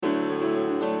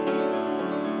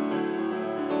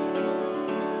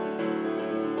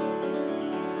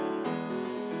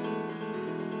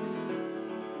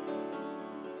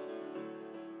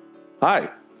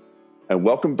Hi, and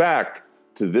welcome back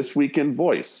to This Week in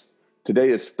Voice.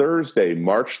 Today is Thursday,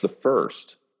 March the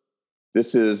 1st.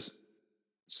 This is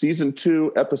Season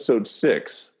 2, Episode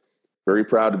 6. Very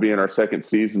proud to be in our second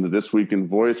season of This Week in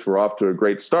Voice. We're off to a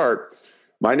great start.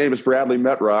 My name is Bradley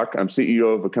Metrock. I'm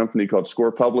CEO of a company called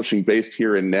Score Publishing based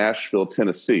here in Nashville,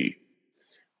 Tennessee.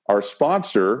 Our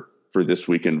sponsor for This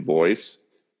Week in Voice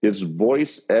is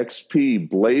Voice XP,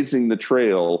 blazing the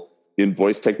trail in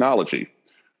voice technology.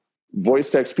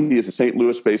 Voice XP is a St.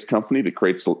 Louis-based company that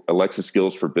creates Alexa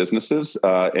skills for businesses.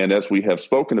 And as we have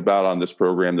spoken about on this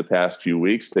program the past few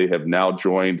weeks, they have now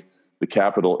joined the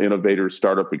Capital Innovators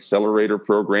Startup Accelerator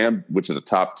program, which is a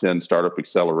top 10 startup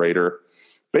accelerator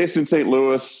based in St.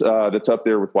 Louis that's up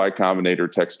there with Y Combinator,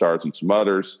 Techstars, and some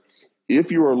others. If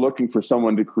you are looking for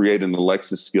someone to create an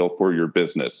Alexa skill for your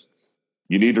business,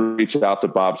 you need to reach out to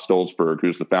Bob Stolzberg,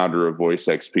 who's the founder of Voice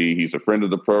XP. He's a friend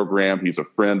of the program. He's a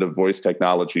friend of voice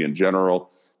technology in general.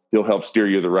 He'll help steer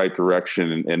you the right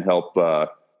direction and help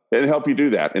you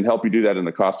do that, and help you do that in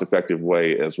a cost-effective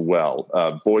way as well.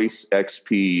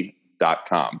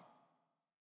 VoiceXP.com.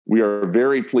 We are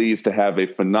very pleased to have a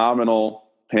phenomenal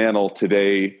panel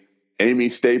today. Amy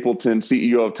Stapleton,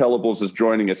 CEO of Tellables, is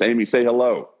joining us. Amy, say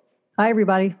hello. Hi,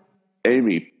 everybody.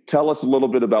 Amy, tell us a little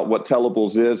bit about what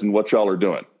Tellables is and what y'all are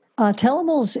doing.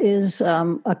 Tellables is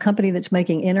a company that's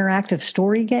making interactive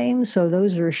story games. So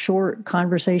those are short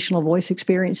conversational voice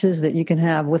experiences that you can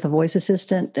have with a voice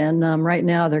assistant. And right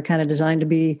now they're kind of designed to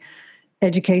be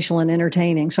educational and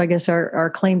entertaining. So I guess our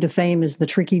claim to fame is the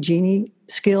Tricky Genie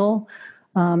skill.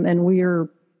 And we're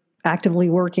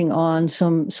actively working on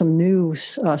some new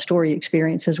story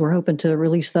experiences. We're hoping to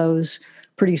release those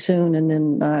pretty soon, and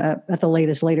then at the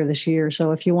latest later this year.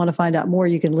 So if you want to find out more,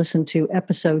 you can listen to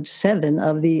episode 7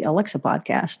 of the Alexa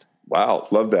podcast. Wow,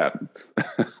 love that.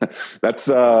 That's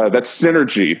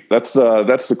synergy. That's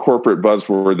the corporate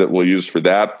buzzword that we'll use for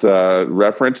that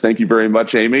reference. Thank you very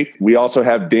much, Amy. We also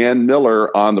have Dan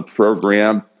Miller on the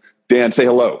program. Dan, say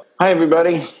hello. Hi,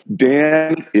 everybody.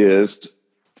 Dan is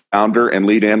founder and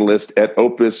lead analyst at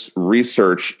Opus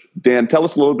Research. Dan, tell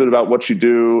us a little bit about what you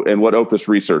do and what Opus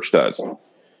Research does.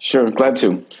 Sure, glad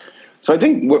to. So I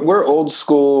think we're old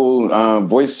school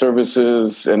voice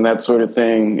services and that sort of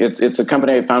thing. It's a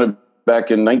company I founded back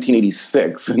in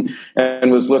 1986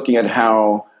 and was looking at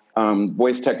how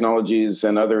voice technologies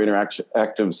and other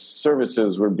interactive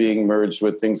services were being merged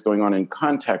with things going on in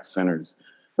contact centers.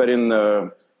 But in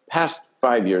the past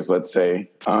 5 years, let's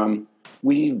say,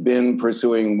 we've been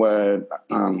pursuing what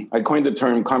I coined the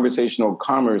term conversational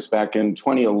commerce back in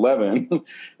 2011.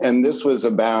 And this was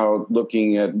about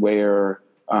looking at where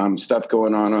stuff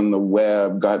going on the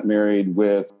web got married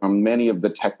with many of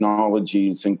the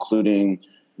technologies, including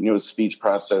speech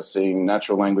processing,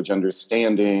 natural language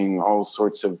understanding, all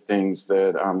sorts of things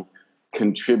that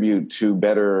contribute to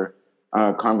better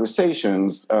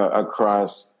conversations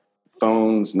across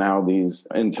phones, now these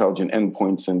intelligent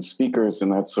endpoints and speakers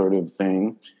and that sort of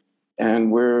thing.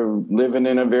 And we're living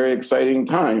in a very exciting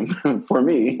time for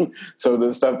me. So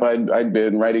the stuff I'd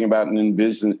been writing about and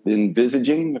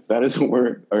envisaging, if that is a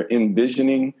word, or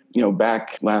envisioning,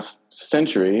 back last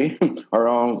century are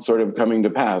all sort of coming to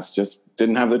pass. Just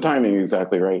didn't have the timing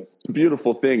exactly right. It's a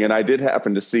beautiful thing. And I did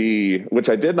happen to see, which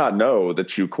I did not know,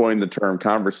 that you coined the term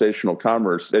conversational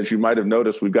commerce. As you might have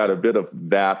noticed, we've got a bit of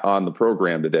that on the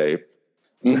program today.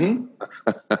 Mm-hmm.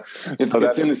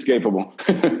 It's inescapable.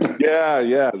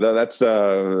 Yeah.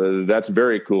 That's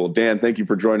very cool. Dan, thank you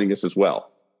for joining us as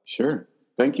well. Sure.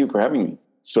 Thank you for having me.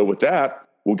 So with that,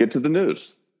 we'll get to the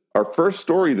news. Our first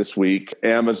story this week,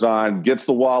 Amazon gets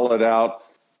the wallet out.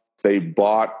 They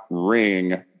bought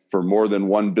Ring for more than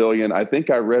 $1 billion. I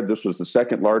think I read this was the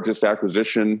second largest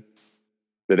acquisition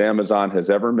that Amazon has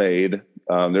ever made.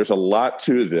 There's a lot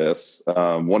to this.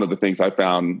 One of the things I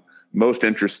found most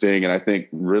interesting, and I think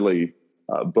really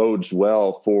bodes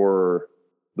well for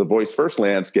the voice first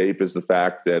landscape, is the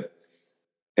fact that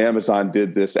Amazon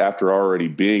did this after already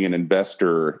being an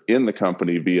investor in the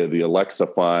company via the Alexa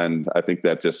Fund. I think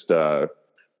that just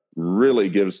really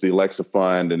gives the Alexa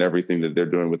Fund and everything that they're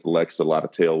doing with Alexa a lot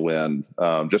of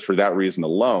tailwind, just for that reason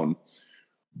alone.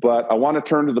 But I want to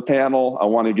turn to the panel. I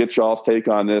want to get y'all's take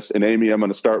on this. And Amy, I'm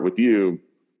going to start with you.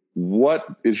 What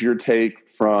is your take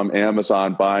from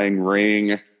Amazon buying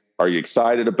Ring? Are you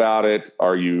excited about it?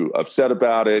 Are you upset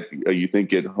about it? You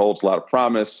think it holds a lot of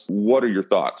promise? What are your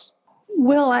thoughts?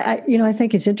 Well, I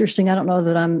think it's interesting. I don't know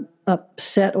that I'm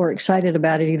upset or excited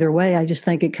about it either way. I just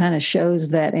think it kind of shows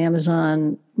that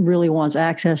Amazon really wants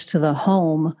access to the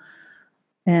home.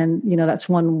 And, that's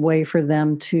one way for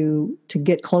them to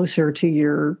get closer to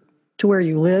your to where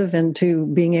you live and to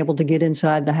being able to get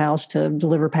inside the house to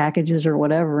deliver packages or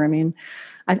whatever. I mean,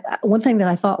 one thing that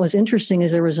I thought was interesting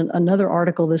is there was another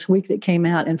article this week that came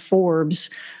out in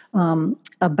Forbes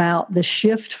about the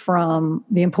shift from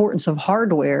the importance of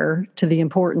hardware to the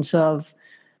importance of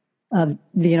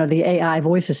the AI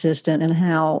voice assistant, and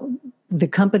how the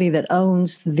company that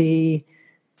owns the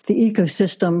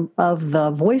ecosystem of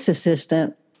the voice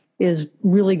assistant is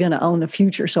really going to own the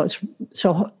future. So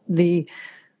the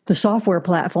software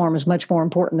platform is much more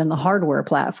important than the hardware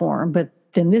platform. But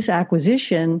then this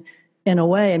acquisition, in a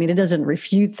way, I mean, it doesn't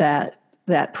refute that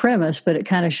premise, but it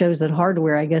kind of shows that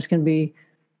hardware, I guess, can be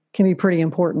pretty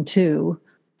important too.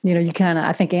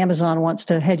 I think Amazon wants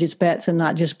to hedge its bets and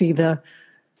not just be the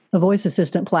voice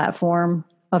assistant platform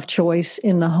of choice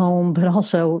in the home, but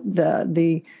also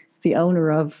the owner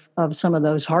of some of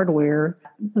those hardware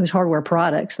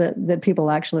products that people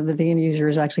actually, that the end user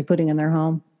is actually putting in their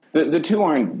home. The two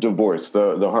aren't divorced,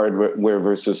 the hardware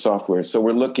versus software. So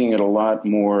we're looking at a lot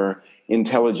more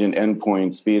intelligent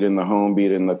endpoints, be it in the home, be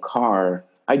it in the car.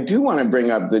 I do want to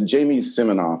bring up that Jamie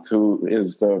Siminoff, who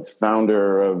is the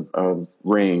founder of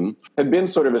Ring, had been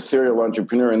sort of a serial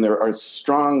entrepreneur, and there are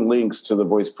strong links to the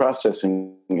voice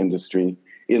processing industry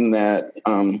in that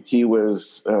he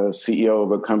was CEO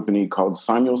of a company called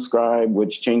SimulScribe,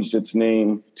 which changed its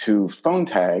name to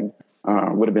PhoneTag,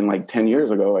 would have been like 10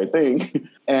 years ago, I think,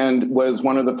 and was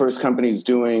one of the first companies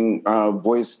doing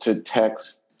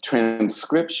voice-to-text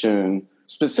transcription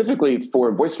specifically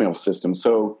for voicemail systems.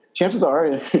 So chances are,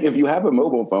 if you have a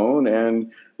mobile phone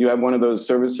and you have one of those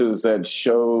services that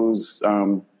shows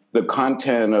the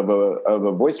content of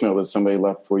a voicemail that somebody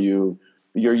left for you,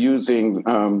 you're using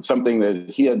something that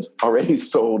he had already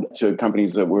sold to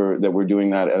companies that were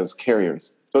doing that as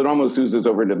carriers. So it almost oozes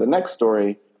over to the next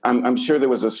story. I'm sure there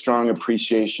was a strong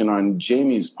appreciation on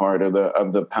Jamie's part of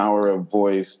the power of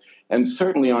voice, and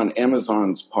certainly on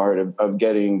Amazon's part of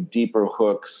getting deeper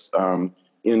hooks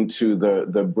into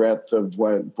the breadth of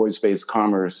what voice-based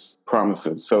commerce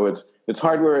promises. So it's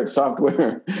hardware, it's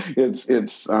software, it's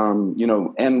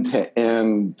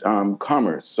end-to-end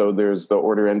commerce. So there's the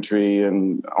order entry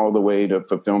and all the way to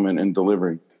fulfillment and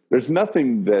delivery. There's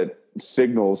nothing that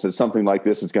signals that something like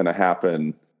this is going to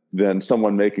happen than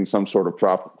someone making some sort of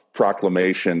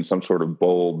proclamation, some sort of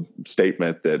bold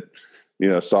statement that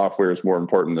software is more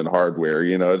important than hardware.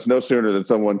 It's no sooner that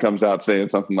someone comes out saying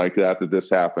something like that this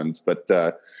happens. But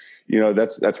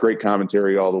that's great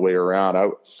commentary all the way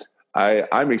around.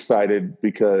 I'm excited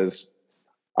because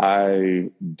I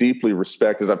deeply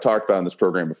respect, as I've talked about in this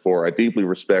program before, I deeply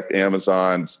respect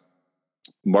Amazon's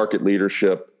market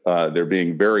leadership. They're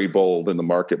being very bold in the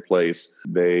marketplace.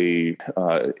 They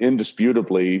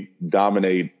indisputably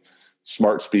dominate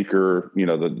smart speaker,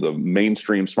 the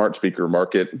mainstream smart speaker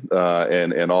market,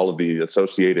 and all of the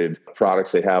associated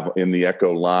products they have in the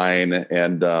Echo line,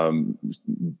 and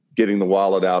getting the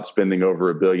wallet out, spending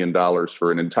over $1 billion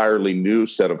for an entirely new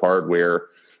set of hardware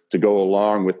to go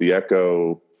along with the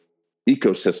Echo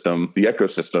ecosystem. The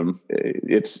ecosystem,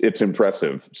 it's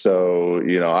impressive. So,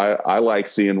 I like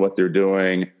seeing what they're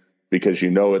doing, because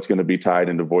it's going to be tied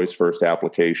into voice first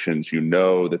applications.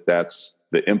 That's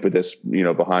the impetus,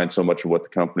 behind so much of what the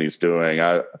company is doing.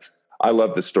 I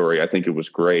love this story. I think it was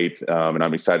great, and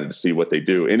I'm excited to see what they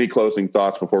do. Any closing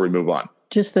thoughts before we move on?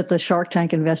 Just that the Shark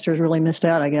Tank investors really missed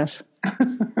out, I guess.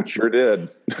 Sure did.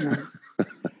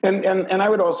 And I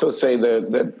would also say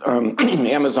that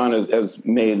Amazon has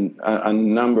made a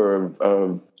number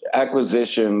of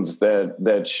acquisitions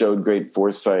that showed great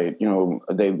foresight.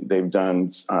 They've done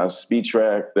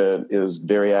SpeechRec that is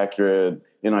very accurate.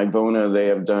 In Ivona, they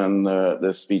have done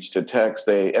the speech to text.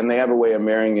 They have a way of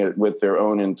marrying it with their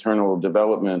own internal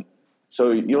development.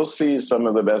 So you'll see some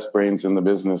of the best brains in the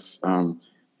business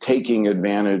taking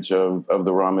advantage of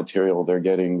the raw material they're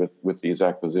getting with these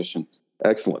acquisitions.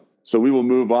 Excellent. So we will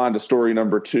move on to story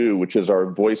number 2, which is our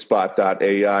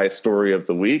VoiceBot.ai story of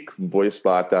the week.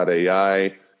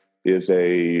 VoiceBot.ai is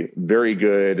a very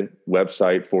good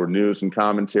website for news and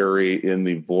commentary in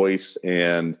the voice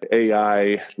and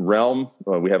AI realm.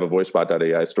 We have a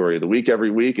VoiceBot.ai story of the week every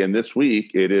week. And this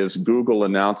week it is Google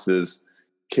announces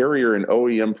carrier and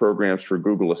OEM programs for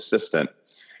Google Assistant.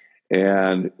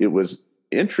 And it was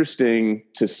interesting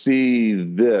to see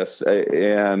this.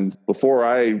 And before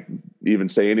I even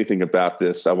say anything about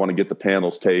this, I want to get the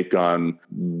panel's take on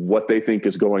what they think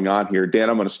is going on here. Dan,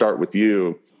 I'm going to start with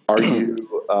you. Are you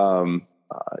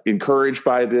encouraged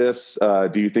by this?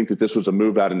 Do you think that this was a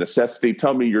move out of necessity?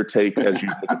 Tell me your take as you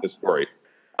look at this story.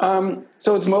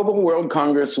 So it's Mobile World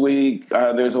Congress Week.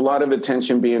 There's a lot of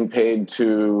attention being paid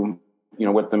to,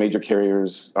 what the major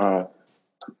carriers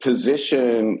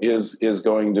position is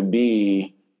going to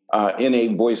be in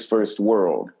a voice first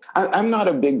world. I'm not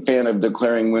a big fan of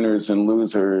declaring winners and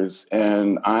losers,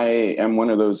 and I am one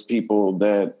of those people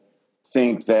that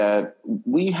think that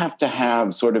we have to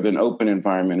have sort of an open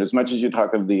environment. As much as you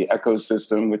talk of the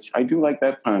ecosystem, which I do like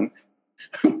that pun,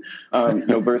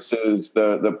 versus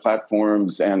the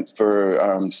platforms and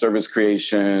for service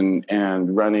creation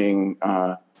and running,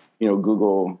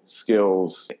 Google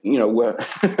skills.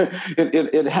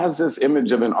 It has this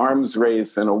image of an arms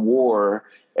race and a war.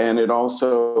 And it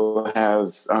also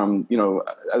has,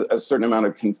 a certain amount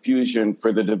of confusion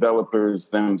for the developers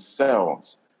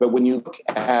themselves. But when you look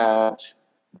at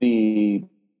the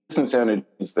business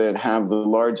entities that have the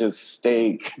largest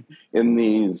stake in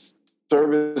these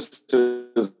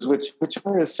services, which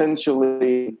are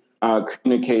essentially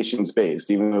communications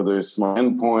based, even though there's small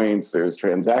endpoints, there's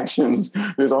transactions,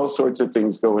 there's all sorts of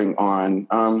things going on.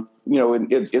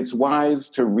 It's wise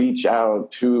to reach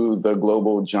out to the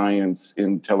global giants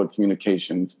in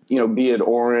telecommunications, be it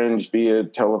Orange, be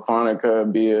it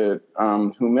Telefonica, be it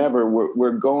whomever.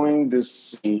 We're going to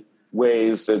see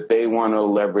ways that they want to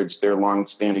leverage their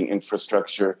longstanding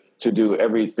infrastructure to do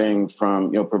everything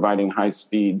from, providing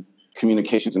high-speed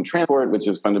communications and transport, which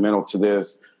is fundamental to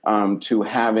this, to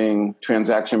having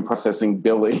transaction processing,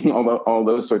 billing, all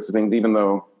those sorts of things, even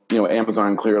though,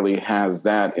 Amazon clearly has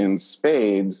that in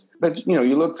spades. But,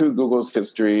 you look through Google's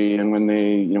history, and when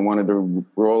they, wanted to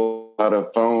roll out a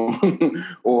phone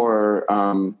or,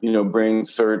 bring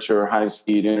search or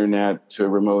high-speed internet to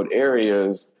remote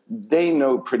areas, they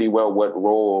know pretty well what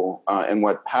role and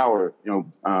what power,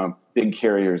 big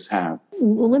carriers have.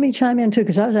 Well, let me chime in too,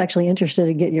 because I was actually interested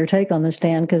to get your take on this,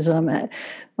 Dan, because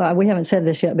we haven't said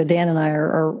this yet, but Dan and I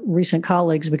are recent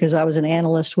colleagues because I was an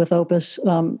analyst with Opus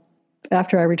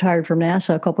after I retired from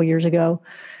NASA a couple years ago.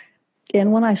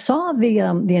 And when I saw the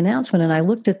announcement and I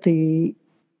looked at the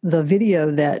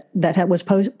video that was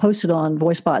posted on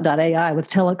voicebot.ai with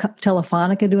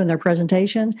Telefonica doing their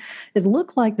presentation, it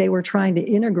looked like they were trying to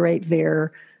integrate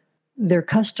their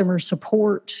customer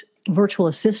support virtual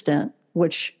assistant,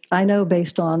 which I know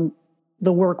based on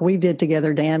the work we did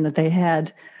together, Dan, that they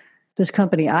had this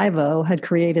company, Ivo, had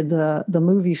created the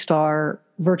Movie Star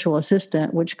virtual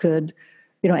assistant, which could,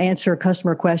 answer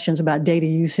customer questions about data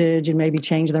usage and maybe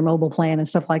change their mobile plan and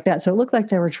stuff like that. So it looked like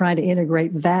they were trying to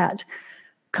integrate that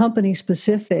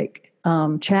company-specific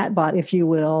chatbot, if you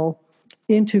will,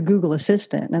 into Google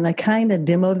Assistant. And they kind of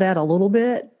demoed that a little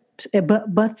bit,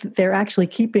 but they're actually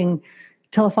keeping,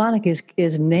 Telefonica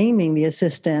is naming the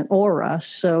assistant Aura,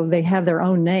 so they have their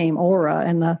own name, Aura,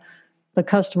 and the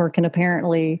customer can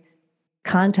apparently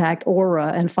contact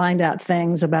Aura and find out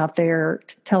things about their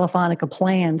Telefonica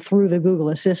plan through the Google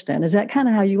Assistant. Is that kind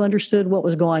of how you understood what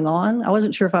was going on? I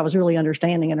wasn't sure if I was really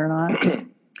understanding it or not.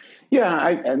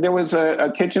 Yeah, there was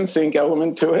a kitchen sink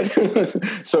element to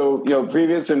it. So,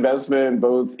 previous investment,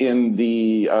 both in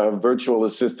the virtual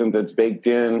assistant that's baked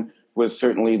in, was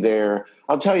certainly there.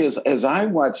 I'll tell you, as I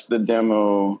watched the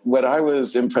demo, what I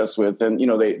was impressed with, and,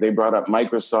 they brought up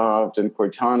Microsoft and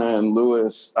Cortana and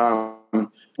Lewis,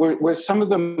 were some of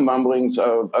the mumblings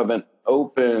of an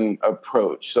open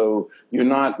approach. So you're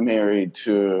not married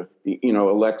to,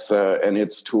 Alexa and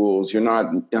its tools. You're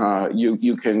not,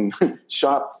 you can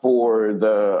shop for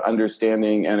the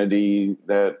understanding entity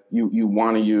that you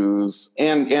want to use.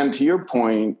 And to your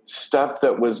point, stuff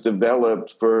that was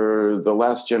developed for the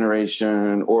last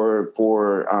generation or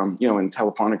for, and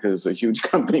Telefonica is a huge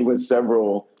company with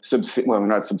several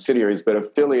not subsidiaries, but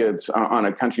affiliates on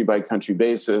a country-by-country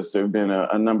basis. There have been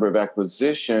a number of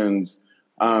acquisitions.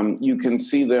 You can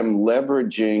see them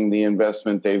leveraging the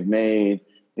investment they've made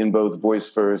in both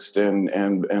voice first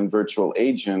and virtual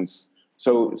agents.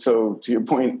 So to your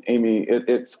point, Amy,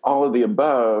 it's all of the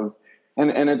above,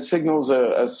 and it signals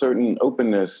a certain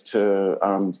openness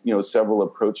to several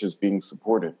approaches being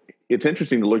supported. It's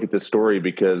interesting to look at this story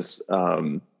because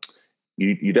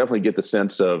you definitely get the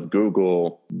sense of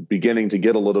Google beginning to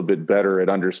get a little bit better at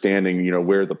understanding,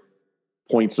 where the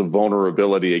points of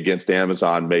vulnerability against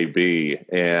Amazon may be.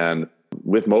 And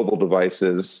with mobile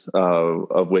devices,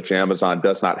 of which Amazon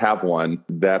does not have one,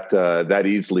 that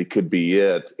easily could be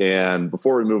it. And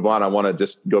before we move on, I want to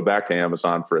just go back to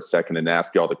Amazon for a second and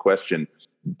ask you all the question.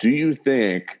 Do you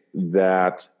think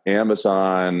that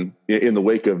Amazon, in the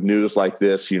wake of news like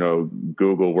this,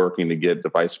 Google working to get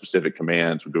device-specific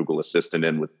commands with Google Assistant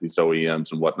in with these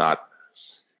OEMs and whatnot,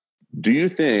 do you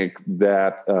think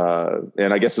that,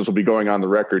 and I guess this will be going on the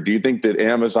record, do you think that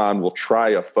Amazon will try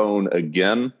a phone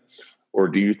again? Or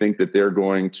do you think that they're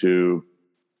going to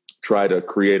try to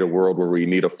create a world where we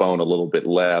need a phone a little bit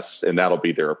less, and that'll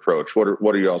be their approach? What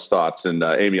are y'all's thoughts? And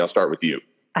Amy, I'll start with you.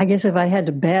 I guess if I had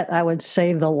to bet, I would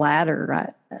say the latter,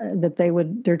 right? That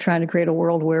they're trying to create a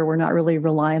world where we're not really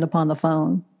reliant upon the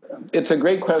phone. It's a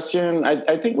great question.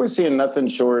 I think we're seeing nothing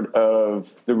short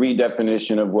of the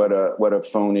redefinition of what a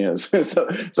phone is. So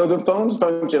the phone's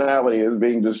functionality is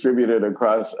being distributed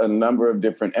across a number of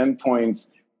different endpoints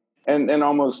and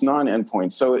almost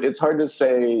non-endpoints. So it's hard to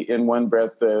say in one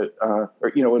breath that,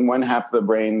 in one half of the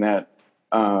brain that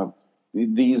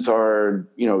these are,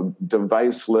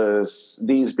 deviceless,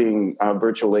 these being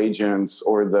virtual agents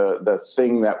or the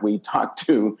thing that we talk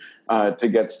to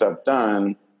get stuff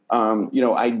done.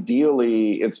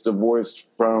 Ideally it's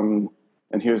divorced from,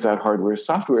 and here's that hardware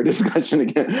software discussion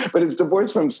again, but it's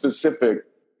divorced from specific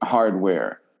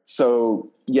hardware.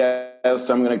 So yes,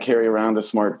 I'm going to carry around a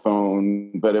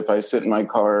smartphone, but if I sit in my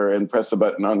car and press a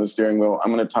button on the steering wheel,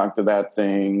 I'm going to talk to that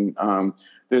thing.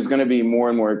 There's going to be more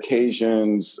and more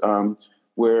occasions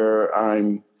where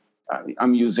I'm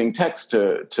using text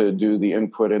to do the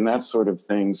input and that sort of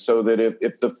thing. So that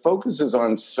if the focus is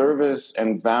on service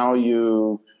and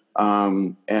value,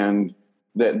 and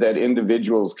that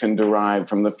individuals can derive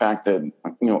from the fact that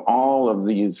all of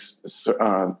these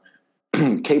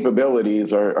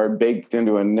capabilities are baked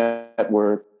into a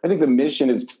network. I think the mission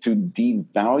is to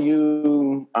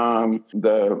devalue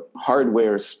the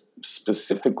hardware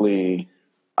specifically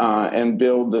and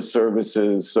build the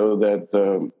services so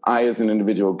that I, as an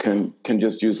individual, can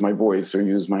just use my voice or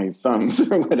use my thumbs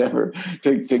or whatever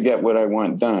to get what I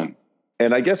want done.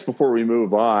 And I guess before we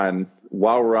move on,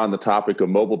 while we're on the topic of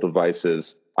mobile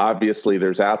devices, obviously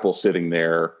there's Apple sitting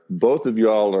there. Both of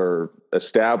y'all are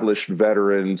established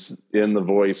veterans in the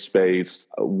voice space.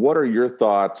 What are your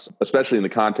thoughts, especially in the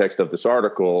context of this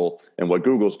article and what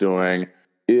Google's doing?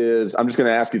 I'm just going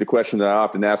to ask you the question that I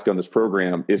often ask on this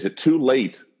program. Is it too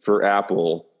late for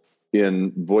Apple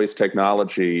in voice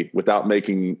technology without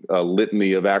making a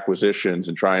litany of acquisitions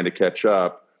and trying to catch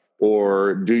up?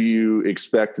 Or do you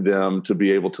expect them to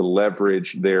be able to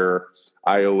leverage their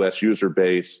iOS user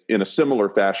base in a similar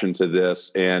fashion to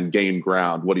this and gain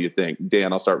ground? What do you think?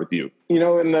 Dan, I'll start with you.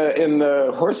 In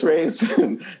the horse race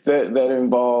that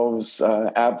involves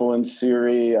Apple and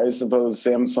Siri, I suppose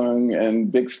Samsung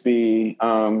and Bixby,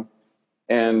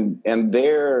 and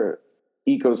their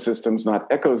ecosystems, not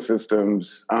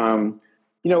ecosystems,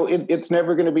 it's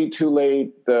never going to be too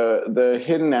late. The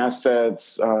hidden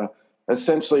assets,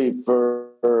 essentially for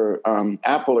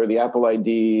Apple or the Apple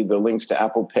ID, the links to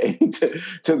Apple Pay,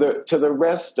 to the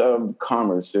rest of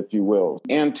commerce, if you will,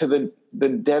 and to the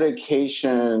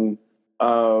dedication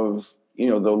of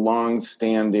the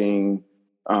long-standing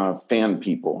fan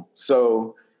people.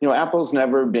 So Apple's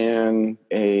never been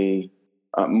a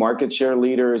market share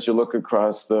leader as you look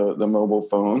across the mobile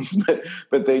phones,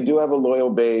 but they do have a loyal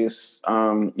base.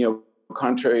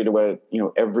 Contrary to what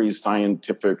every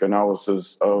scientific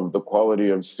analysis of the quality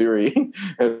of Siri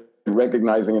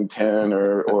recognizing intent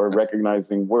or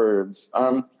recognizing words,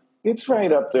 it's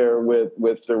right up there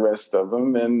with the rest of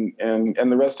them, and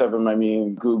the rest of them, I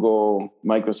mean Google,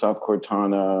 Microsoft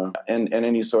Cortana, and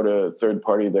any sort of third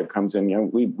party that comes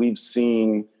in. We've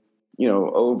seen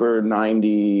over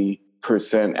 90%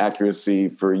 accuracy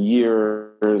for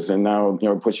years, and now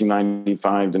pushing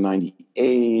 95 to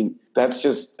 98. That's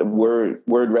just word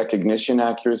recognition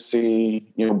accuracy.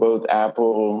 Both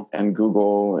Apple and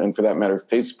Google, and for that matter,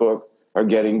 Facebook, are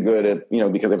getting good at,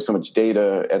 because they have so much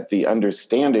data, at the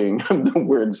understanding of the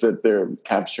words that they're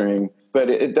capturing. But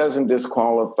it doesn't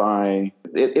disqualify.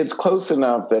 It's close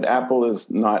enough that Apple is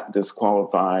not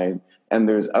disqualified, and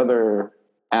there's other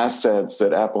assets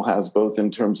that Apple has, both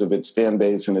in terms of its fan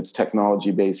base and its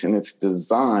technology base and its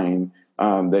design,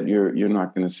 that you're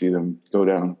not going to see them go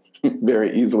down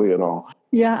very easily at all.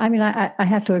 Yeah, I mean, I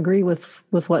have to agree with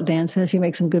what Dan says. He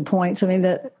makes some good points. I mean,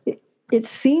 it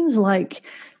seems like,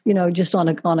 just on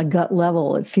a gut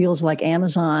level, it feels like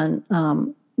Amazon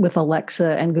with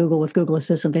Alexa and Google with Google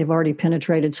Assistant, they've already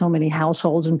penetrated so many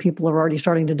households, and people are already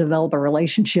starting to develop a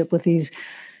relationship with these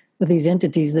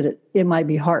entities that it might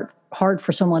be hard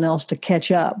for someone else to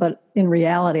catch up. But in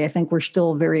reality, I think we're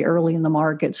still very early in the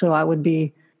market, so I would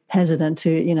be hesitant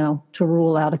to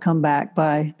rule out a comeback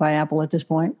by Apple at this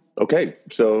point. Okay,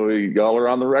 so y'all are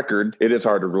on the record. It is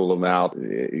hard to rule them out,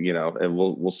 and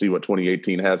we'll see what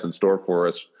 2018 has in store for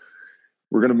us.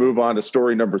 We're going to move on to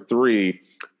story number 3,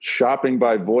 shopping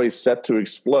by voice set to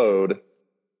explode.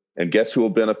 And guess who will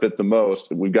benefit the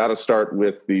most? We've got to start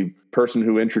with the person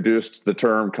who introduced the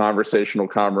term conversational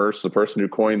commerce, the person who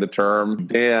coined the term.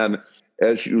 Dan,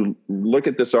 as you look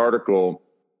at this article,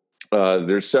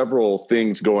 There's several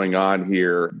things going on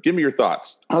here. Give me your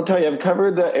thoughts. I'll tell you, I've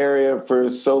covered the area for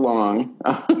so long.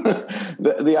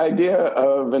 The idea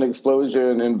of an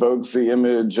explosion invokes the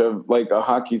image of like a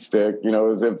hockey stick,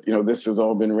 as if, this has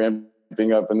all been ramping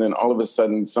up, and then all of a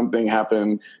sudden something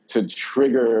happened to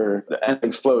trigger an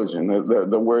explosion,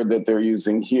 the word that they're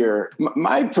using here.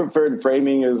 My preferred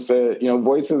framing is that,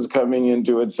 voice is coming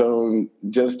into its own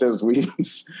just as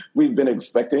we've been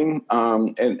expecting,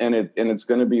 and it's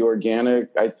going to be organic.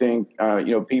 I think,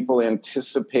 people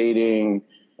anticipating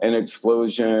an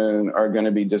explosion are going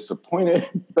to be disappointed.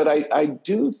 But I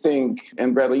do think,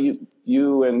 and Bradley,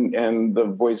 you and the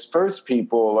Voice First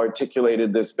people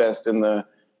articulated this best in the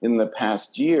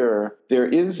past year, there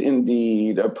is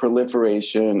indeed a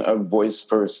proliferation of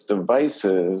voice-first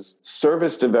devices.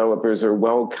 Service developers are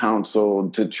well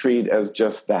counseled to treat as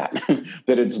just that,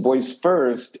 that it's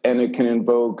voice-first and it can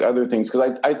invoke other things.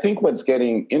 Because I think what's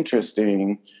getting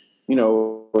interesting,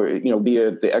 be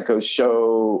it the Echo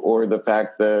Show or the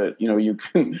fact that, you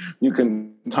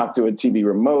can talk to a TV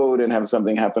remote and have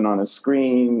something happen on a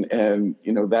screen, and,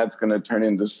 that's going to turn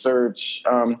into search.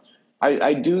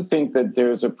 I do think that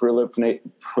there's a proliferation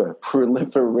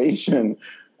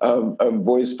of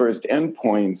voice-first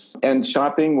endpoints, and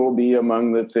shopping will be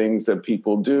among the things that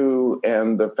people do,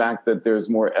 and the fact that there's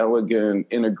more elegant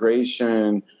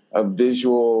integration of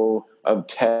visual, of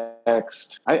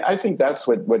text, I think that's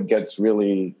what gets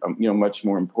really, much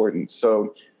more important.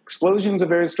 So explosion's a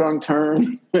very strong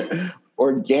term.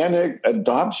 Organic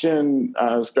adoption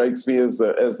strikes me as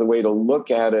the way to look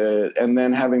at it, and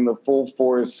then having the full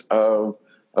force of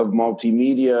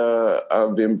multimedia,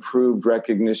 of improved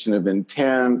recognition of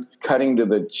intent, cutting to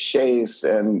the chase,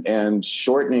 and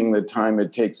shortening the time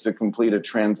it takes to complete a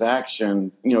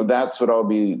transaction. That's what I'll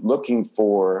be looking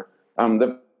for.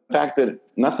 The fact that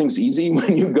nothing's easy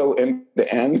when you go end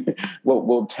to end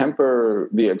will temper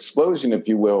the explosion, if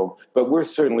you will. But we're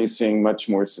certainly seeing much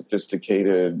more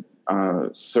sophisticated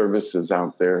services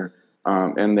out there,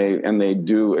 and they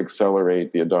do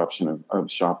accelerate the adoption of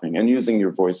shopping and using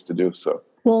your voice to do so.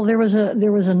 Well, there was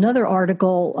another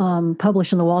article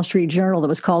published in the Wall Street Journal that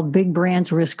was called "Big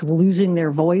Brands Risk Losing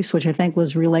Their Voice," which I think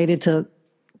was related to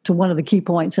one of the key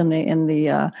points in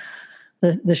the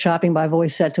Shopping by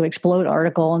Voice Set to Explode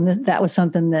article, and that was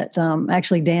something that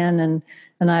actually Dan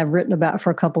and I have written about for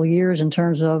a couple of years in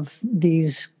terms of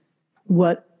these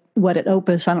what at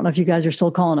Opus, I don't know if you guys are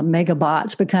still calling them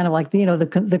megabots, but kind of like,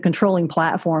 the controlling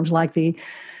platforms like the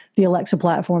Alexa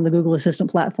platform, the Google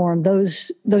Assistant platform.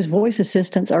 Those voice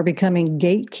assistants are becoming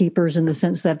gatekeepers in the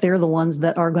sense that they're the ones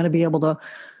that are going to be able to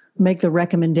make the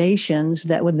recommendations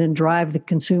that would then drive the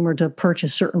consumer to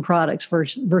purchase certain products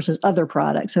versus other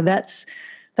products. So that's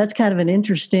kind of an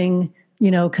interesting,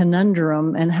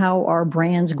 conundrum, and how are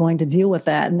brands going to deal with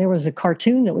that? And there was a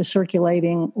cartoon that was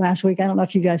circulating last week. I don't know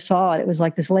if you guys saw it. It was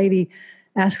like this lady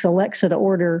asks Alexa to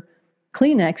order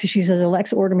Kleenex. She says,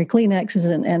 "Alexa, order me Kleenex."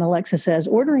 And Alexa says,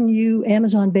 "Ordering you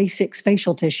Amazon Basics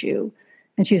facial tissue."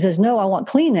 And she says, "No, I want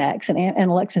Kleenex." And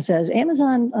Alexa says,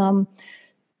 "Amazon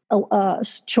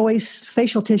Choice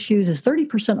facial tissues is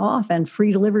 30% off and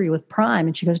free delivery with Prime."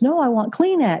 And she goes, "No, I want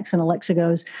Kleenex." And Alexa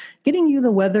goes, "Getting you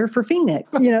the weather for Phoenix."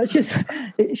 It's just,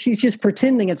 she's just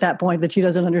pretending at that point that she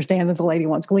doesn't understand that the lady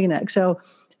wants Kleenex. So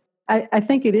I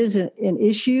think it is an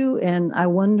issue, and I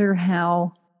wonder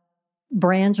how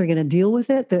brands are going to deal with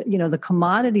it. The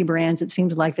commodity brands, it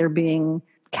seems like they're being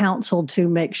counseled to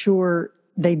make sure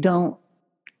they don't,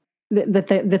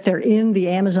 that they're in the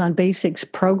Amazon Basics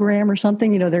program or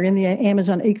something. They're in the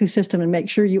Amazon ecosystem, and make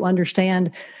sure you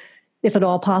understand, if at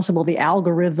all possible, the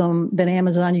algorithm that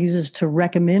Amazon uses to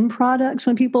recommend products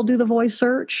when people do the voice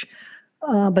search.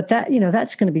 But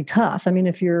that's going to be tough. I mean,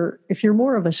 if you're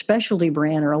more of a specialty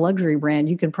brand or a luxury brand,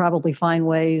 you can probably find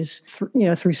ways,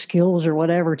 through skills or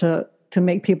whatever, to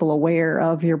make people aware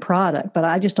of your product. But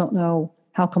I just don't know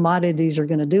how commodities are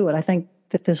going to do it. I think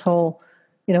that this whole,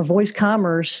 voice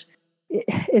commerce,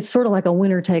 it's sort of like a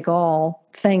winner-take-all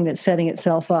thing that's setting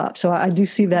itself up. So I do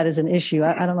see that as an issue.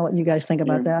 I don't know what you guys think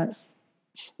about that.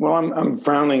 Well, I'm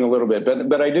frowning a little bit,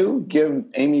 but I do give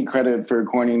Amy credit for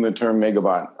coining the term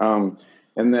megabot.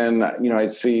 And then, I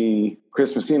see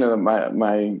Chris Messina,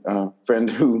 my friend,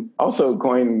 who also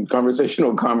coined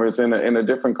conversational commerce in a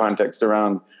different context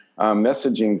around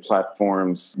messaging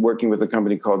platforms, working with a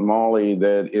company called Molly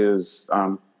that is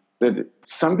that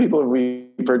some people have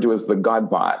referred to as the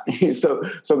Godbot.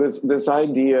 so this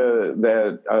idea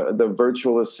that the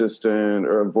virtual assistant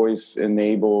or a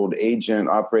voice-enabled agent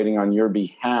operating on your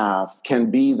behalf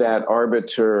can be that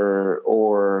arbiter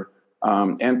or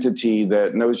entity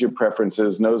that knows your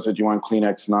preferences, knows that you want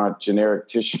Kleenex, not generic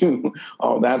tissue,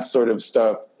 all that sort of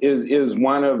stuff is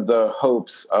one of the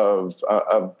hopes of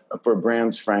for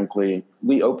brands. Frankly,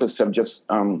 we Opus have just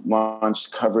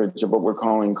launched coverage of what we're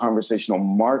calling conversational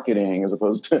marketing, as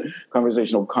opposed to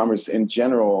conversational commerce in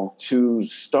general, to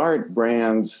start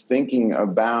brands thinking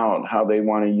about how they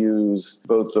want to use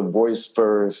both the voice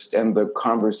first and the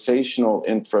conversational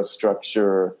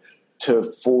infrastructure to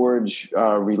forge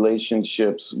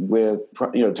relationships with,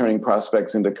 turning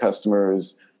prospects into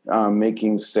customers,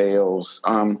 making sales.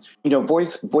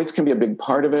 Voice can be a big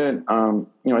part of it.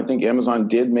 I think Amazon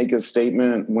did make a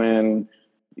statement when,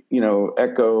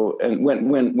 Echo and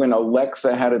when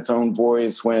Alexa had its own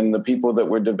voice, when the people that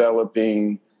were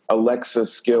developing Alexa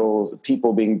skills,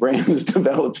 people being brands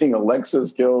developing Alexa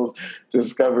skills,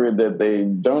 discovered that they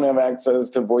don't have access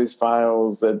to voice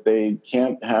files, that they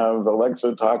can't have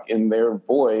Alexa talk in their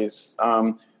voice.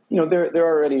 They're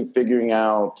already figuring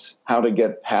out how to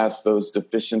get past those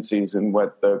deficiencies in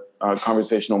what the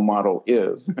conversational model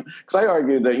is. Because I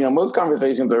argue that most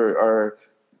conversations are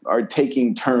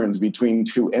taking turns between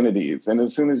two entities, and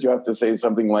as soon as you have to say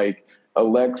something like,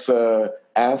 Alexa,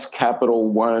 ask Capital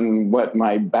One what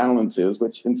my balance is,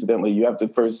 which incidentally, you have to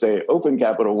first say open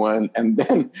Capital One and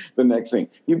then the next thing.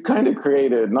 You've kind of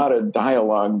created not a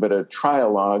dialogue, but a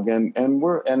trialogue.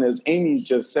 And as Amy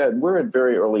just said, we're at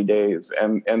very early days,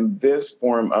 and this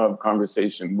form of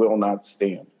conversation will not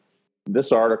stand.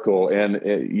 This article, and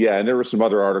there were some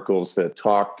other articles that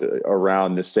talked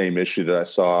around the same issue that I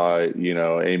saw.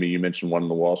 Amy, you mentioned one in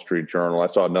the Wall Street Journal. I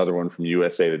saw another one from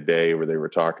USA Today where they were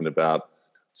talking about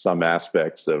some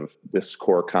aspects of this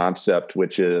core concept,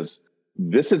 which is,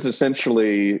 this is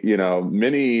essentially,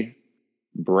 many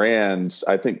brands,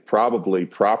 I think, probably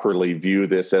properly view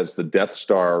this as the Death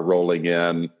Star rolling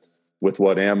in with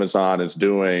what Amazon is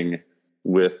doing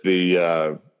with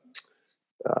the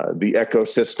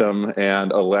ecosystem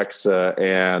and Alexa,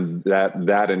 and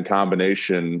that in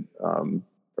combination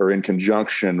or in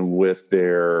conjunction with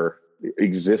their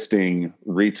existing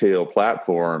retail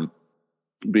platform.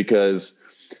 Because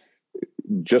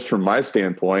just from my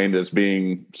standpoint, as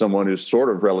being someone who's sort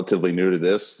of relatively new to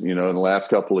this, in the last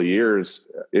couple of years,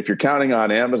 if you're counting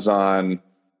on Amazon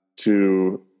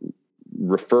to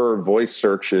refer voice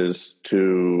searches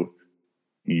to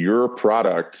your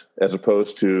product as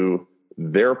opposed to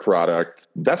their product,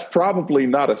 that's probably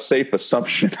not a safe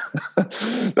assumption.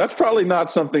 That's probably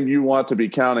not something you want to be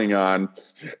counting on.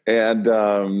 And,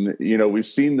 we've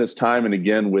seen this time and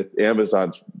again with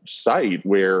Amazon's site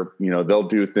where, they'll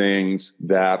do things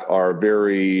that are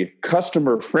very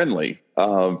customer friendly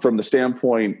from the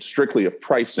standpoint strictly of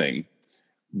pricing,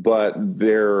 but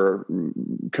they're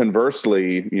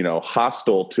conversely,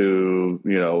 hostile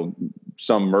to,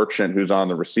 some merchant who's on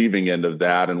the receiving end of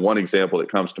that. And one example that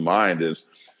comes to mind is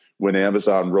when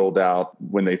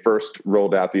when they first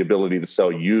rolled out the ability to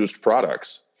sell used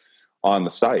products on the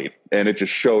site. And it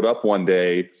just showed up one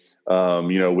day,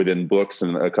 within books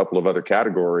and a couple of other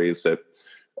categories that,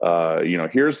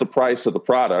 here's the price of the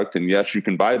product. And yes, you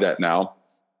can buy that now.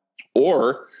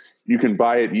 Or you can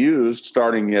buy it used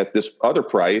starting at this other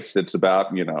price that's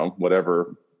about,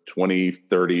 whatever, 20,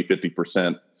 30,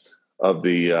 50% of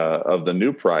the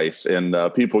new price. And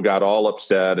people got all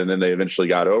upset, and then they eventually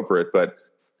got over it. But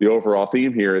the overall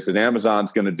theme here is that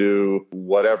Amazon's going to do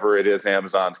whatever it is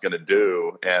Amazon's going to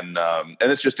do. And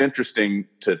it's just interesting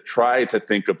to try to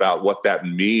think about what that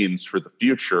means for the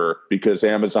future, because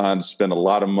Amazon spent a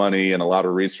lot of money and a lot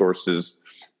of resources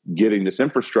getting this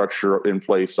infrastructure in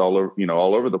place all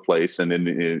over the place, and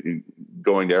in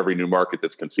going to every new market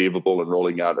that's conceivable and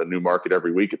rolling out a new market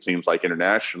every week, it seems like,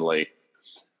 internationally.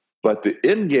 But the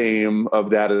end game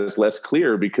of that is less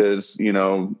clear because,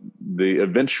 the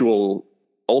eventual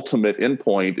ultimate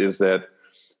endpoint is that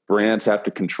brands have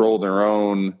to control their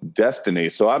own destiny.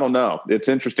 So I don't know. It's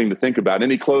interesting to think about.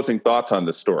 Any closing thoughts on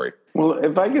this story? Well,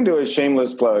 if I can do a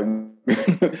shameless plug,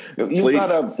 you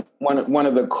brought up one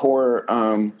of the core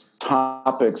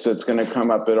topics that's going to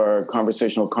come up at our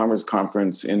Conversational Commerce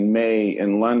Conference in May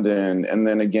in London, and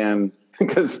then again,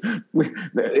 because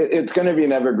it's going to be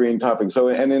an evergreen topic. So,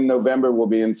 and in November, we'll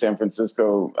be in San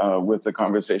Francisco with the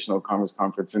Conversational Commerce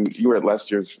Conference, and you were at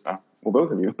last year's. Well,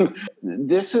 both of you.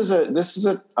 This is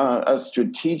a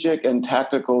strategic and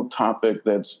tactical topic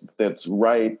that's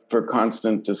ripe for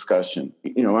constant discussion.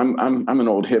 I'm an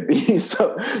old hippie,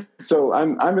 so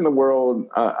I'm in the world.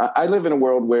 I live in a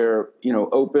world where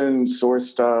open source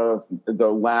stuff,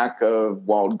 the lack of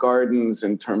walled gardens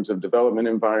in terms of development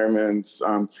environments,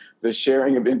 the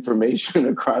sharing of information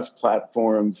across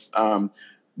platforms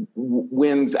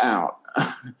wins out.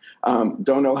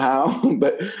 Don't know how,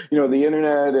 but the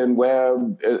internet and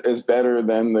web is better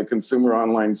than the consumer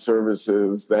online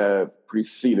services that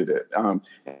preceded it.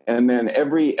 And then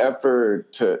every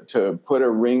effort to put a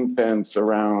ring fence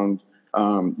around,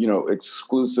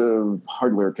 exclusive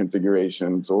hardware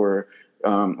configurations, or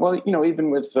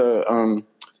even with the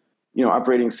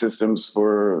operating systems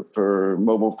for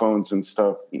mobile phones and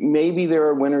stuff. Maybe there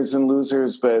are winners and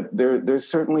losers, but there's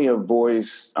certainly a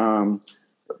voice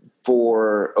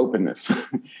for openness,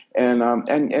 and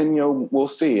we'll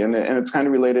see. And it's kind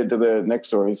of related to the next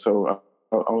story, so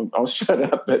I'll shut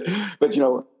up. But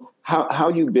how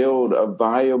you build a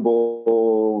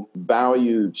viable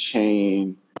value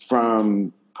chain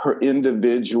from per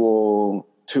individual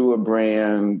to a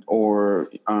brand, or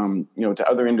to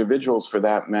other individuals for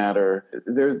that matter.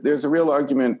 There's a real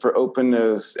argument for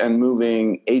openness and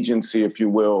moving agency, if you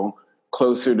will,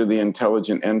 closer to the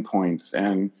intelligent endpoints.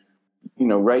 And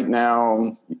right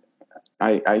now,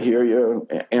 I hear you.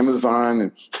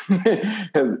 Amazon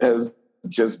has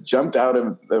just jumped out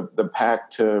of the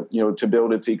pack to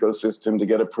build its ecosystem, to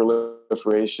get a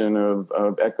proliferation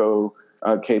of Echo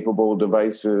capable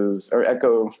devices, or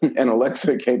Echo and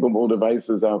Alexa capable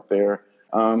devices out there.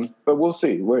 But we'll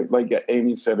see. Like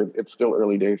Amy said, it's still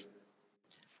early days.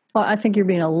 Well, I think you're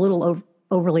being a little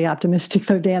overly optimistic,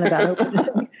 though, Dan, about openness.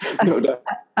 No doubt.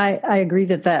 I agree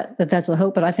that's a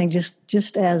hope, but I think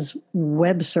just as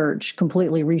web search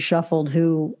completely reshuffled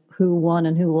who won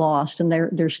and who lost, and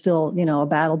there's still a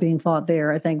battle being fought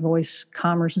there. I think voice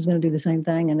commerce is going to do the same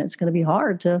thing, and it's going to be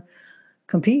hard to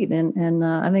compete. And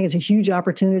I think it's a huge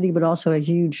opportunity, but also a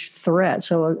huge threat.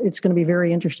 So it's going to be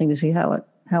very interesting to see how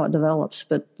it develops.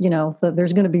 But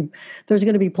there's going to be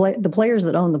the players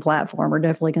that own the platform are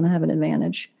definitely going to have an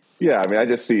advantage. Yeah, I mean, I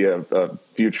just see a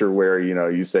future where,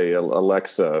 you say,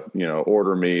 Alexa,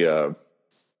 order me a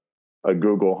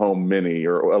Google Home Mini,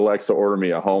 or Alexa, order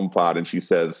me a HomePod, and she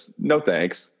says, no,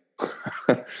 thanks.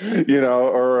 And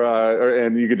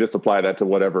you could just apply that to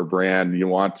whatever brand you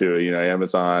want to.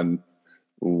 Amazon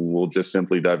will just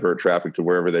simply divert traffic to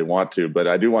wherever they want to. But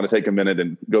I do want to take a minute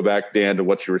and go back, Dan, to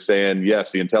what you were saying.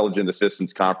 Yes, the Intelligent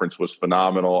Assistance Conference was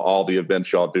phenomenal. All the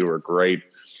events y'all do are great.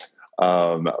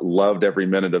 Loved every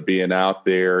minute of being out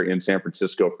there in San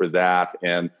Francisco for that.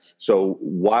 And so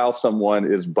while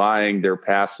someone is buying their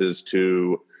passes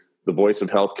to the Voice of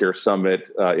Healthcare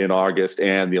Summit in August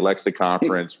and the Alexa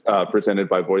Conference presented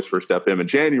by Voice First FM in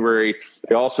January,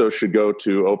 they also should go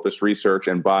to Opus Research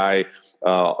and buy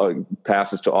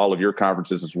passes to all of your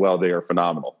conferences as well. They are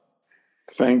phenomenal.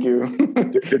 Thank you.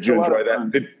 Did you enjoy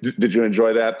that? Did you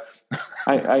enjoy that?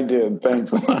 I did.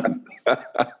 Thanks a lot.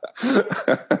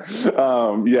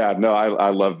 I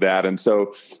love that. And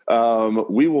so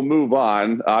we will move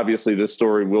on. Obviously, this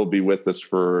story will be with us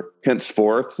for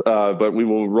henceforth, but we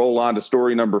will roll on to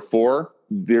story number 4.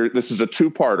 This is a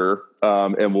two-parter,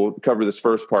 and we'll cover this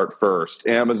first part first.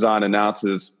 Amazon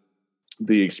announces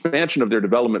the expansion of their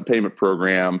development payment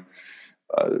program,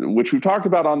 which we've talked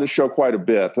about on this show quite a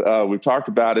bit. We've talked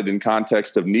about it in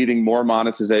context of needing more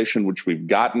monetization, which we've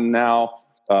gotten now.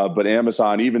 But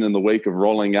Amazon, even in the wake of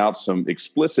rolling out some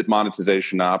explicit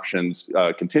monetization options,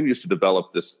 continues to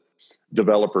develop this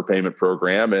developer payment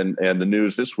program. And the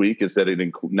news this week is that it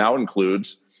now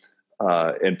includes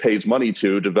and pays money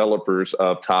to developers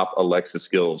of top Alexa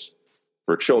skills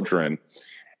for children.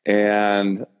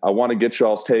 And I want to get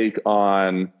y'all's take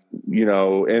on,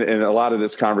 and a lot of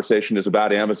this conversation is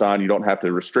about Amazon. You don't have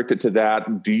to restrict it to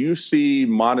that. Do you see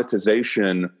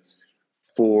monetization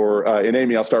for, and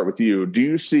Amy, I'll start with you. Do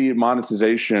you see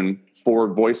monetization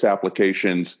for voice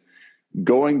applications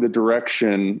going the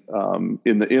direction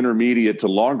in the intermediate to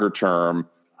longer term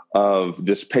of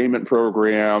this payment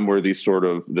program where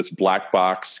this black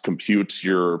box computes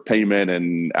your payment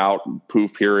and out,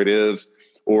 poof, here it is?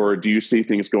 Or do you see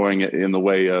things going in the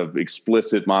way of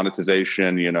explicit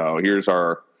monetization? Here's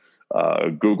our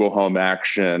Google Home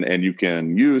Action, and you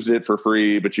can use it for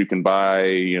free, but you can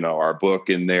buy, our book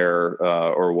in there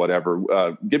or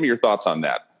whatever. Give me your thoughts on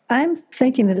that. I'm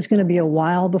thinking that it's going to be a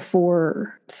while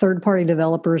before third-party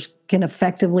developers can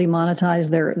effectively monetize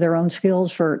their own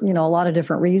skills for, a lot of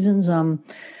different reasons.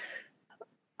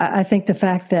 I think the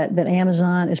fact that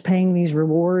Amazon is paying these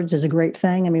rewards is a great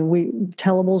thing. I mean,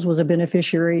 Tellables was a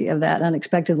beneficiary of that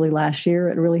unexpectedly last year.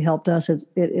 It really helped us. It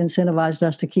incentivized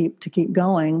us to keep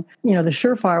going. The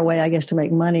surefire way, I guess, to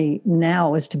make money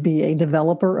now is to be a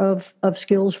developer of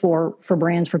skills for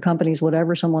brands, for companies,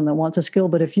 whatever, someone that wants a skill.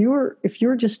 But if you're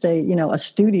just a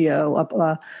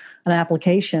studio, an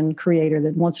application creator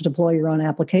that wants to deploy your own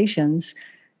applications,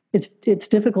 it's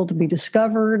difficult to be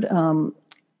discovered.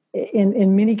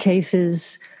 In many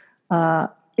cases,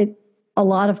 a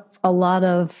lot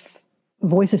of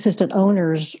voice assistant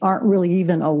owners aren't really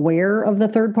even aware of the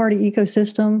third-party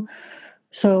ecosystem.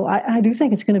 So I do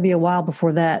think it's going to be a while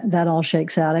before that all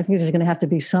shakes out. I think there's going to have to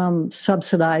be some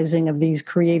subsidizing of these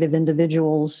creative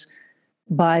individuals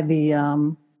by the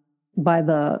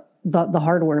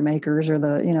hardware makers or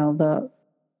the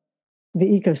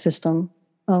ecosystem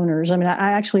owners. I mean,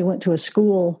 I actually went to a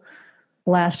school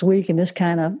last week, and this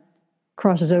kind of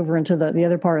crosses over into the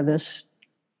other part of this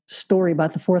story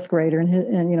about the fourth grader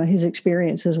and his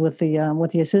experiences with the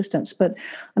assistants. But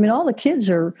I mean, all the kids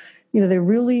are, they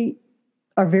really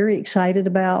are very excited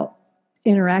about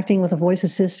interacting with a voice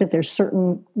assistant. There's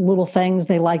certain little things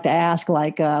they like to ask,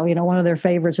 like, one of their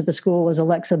favorites at the school was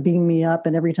Alexa, beam me up.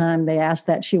 And every time they asked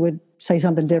that, she would say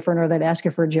something different, or they'd ask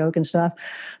her for a joke and stuff.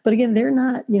 But again, they're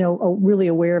not, really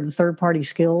aware of the third-party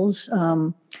skills.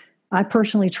 I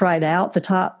personally tried out the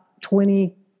top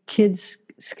 20 kids'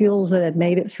 skills that had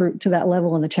made it through to that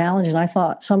level in the challenge. And I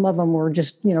thought some of them were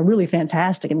just, really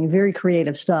fantastic. I mean, very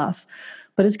creative stuff.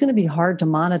 But it's going to be hard to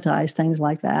monetize things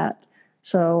like that.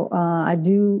 So I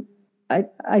do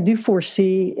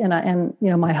foresee, and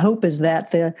my hope is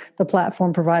that the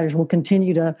platform providers will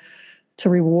continue to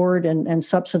reward and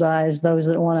subsidize those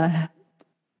that want to,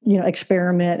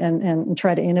 experiment and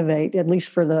try to innovate, at least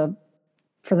for the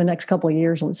next couple of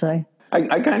years, let's say.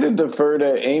 I kind of defer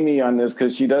to Amy on this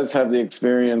because she does have the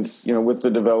experience, with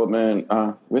the development,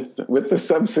 with the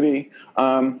subsidy.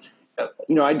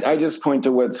 I just point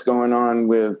to what's going on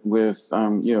with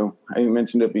I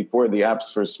mentioned it before, the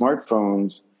apps for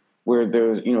smartphones, where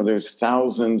there's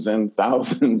thousands and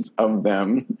thousands of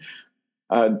them.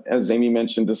 As Amy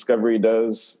mentioned, Discovery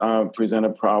does present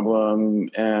a problem,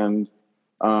 and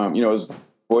as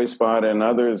VoiceBot and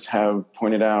others have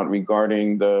pointed out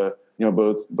regarding the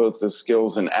both the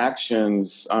skills and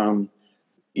actions.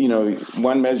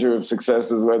 One measure of success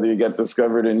is whether you get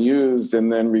discovered and used,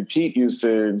 and then repeat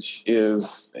usage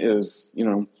is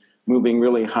moving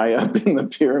really high up in the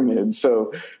pyramid.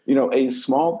 So, a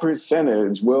small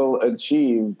percentage will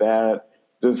achieve that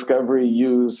discovery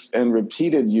use and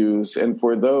repeated use. And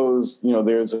for those,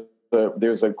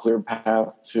 there's a clear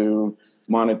path to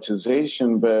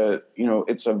monetization, but,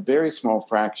 it's a very small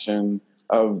fraction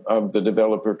of the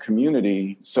developer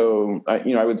community. So,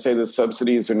 I would say the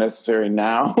subsidies are necessary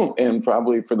now and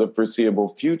probably for the foreseeable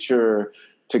future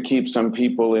to keep some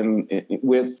people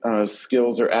with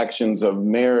skills or actions of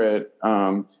merit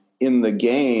in the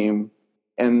game.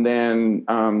 And then,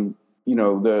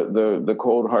 the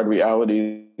cold, hard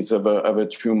realities of a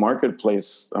true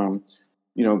marketplace, come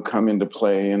into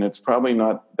play. And it's probably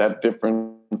not that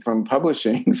different from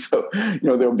publishing. So,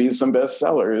 there'll be some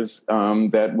bestsellers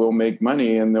that will make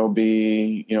money, and there'll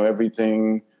be,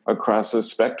 everything across the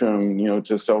spectrum,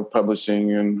 to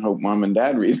self-publishing and hope mom and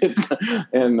dad read it.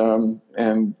 and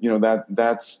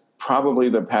that's probably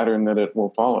the pattern that it will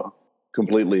follow.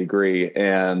 Completely agree.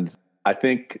 And I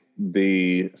think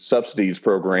the subsidies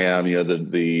program,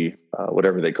 the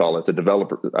whatever they call it, the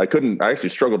developer, I actually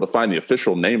struggled to find the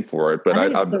official name for it, but I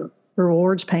the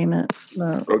rewards payment.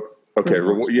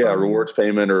 Rewards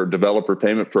payment or developer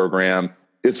payment program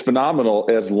is phenomenal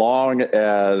as long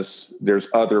as there's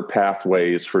other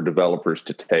pathways for developers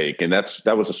to take. And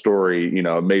that was a story,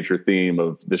 a major theme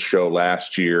of this show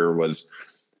last year was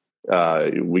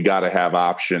we got to have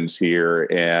options here.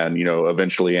 And,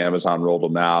 eventually Amazon rolled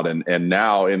them out. And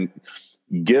now,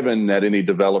 given that any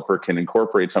developer can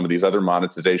incorporate some of these other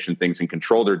monetization things and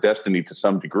control their destiny to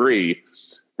some degree,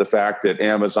 the fact that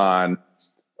Amazon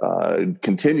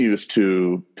continues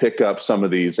to pick up some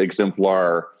of these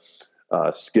exemplar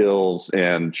skills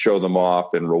and show them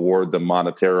off and reward them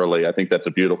monetarily, I think that's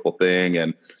a beautiful thing.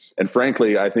 And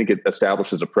frankly, I think it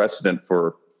establishes a precedent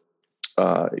for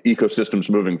ecosystems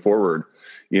moving forward.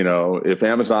 If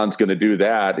Amazon's going to do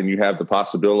that, and you have the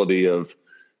possibility of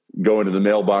going to the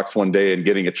mailbox one day and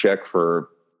getting a check for,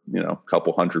 a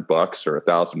couple $100 or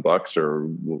 $1,000 or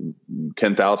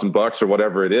 $10,000 or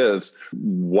whatever it is,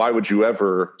 why would you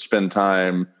ever spend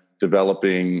time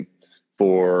developing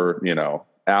for,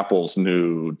 Apple's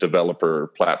new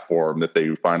developer platform that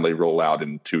they finally roll out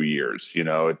in 2 years?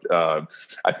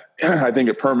 I think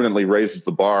it permanently raises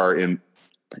the bar in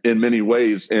many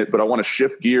ways, but I want to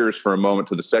shift gears for a moment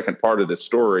to the second part of this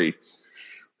story.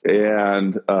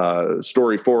 And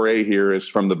story 4A here is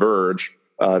from The Verge.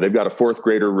 They've got a fourth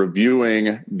grader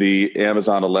reviewing the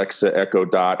Amazon Alexa Echo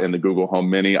Dot and the Google Home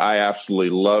Mini. I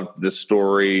absolutely loved this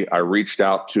story. I reached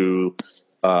out to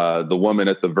the woman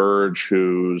at The Verge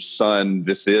whose son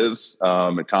this is,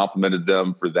 and complimented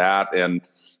them for that. And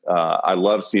I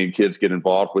love seeing kids get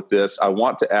involved with this. I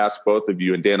want to ask both of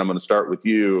you, and Dan, I'm going to start with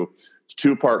you, It's a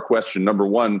two-part question. Number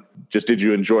one, just did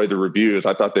you enjoy the reviews?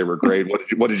 I thought they were great.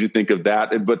 What did you think of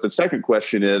that? But the second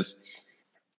question is,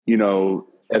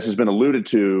 as has been alluded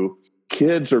to,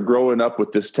 kids are growing up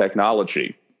with this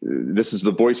technology. This is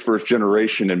the voice first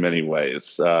generation in many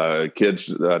ways. Kids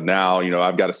now,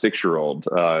 I've got a 6-year-old.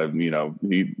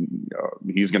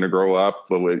 He's going to grow up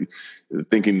with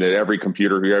thinking that every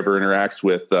computer he ever interacts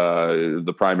with,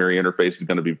 the primary interface is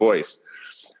going to be voice.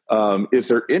 Is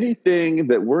there anything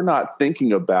that we're not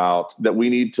thinking about that we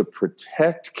need to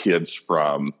protect kids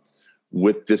from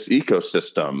with this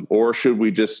ecosystem, or should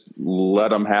we just let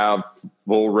them have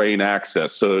full reign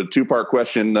access? So, two-part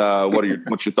question.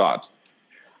 What's your thoughts?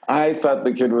 I thought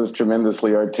the kid was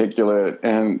tremendously articulate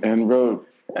and wrote,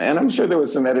 and I'm sure there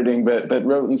was some editing, but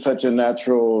wrote in such a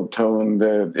natural tone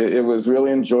that it was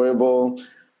really enjoyable.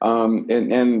 And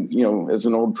as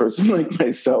an old person like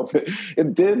myself,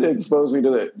 it did expose me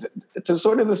to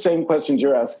sort of the same questions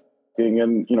you're asking.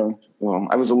 And,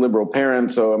 I was a liberal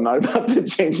parent, so I'm not about to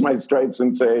change my stripes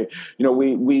and say,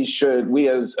 we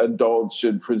as adults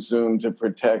should presume to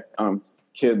protect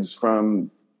kids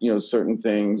from, certain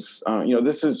things.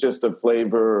 This is just a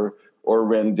flavor or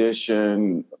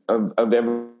rendition of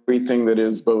everything that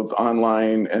is both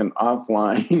online and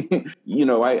offline.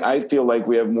 I feel like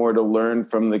we have more to learn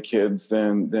from the kids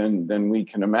than we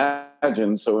can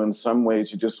imagine. So in some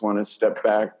ways, you just want to step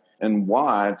back and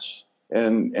watch.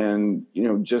 And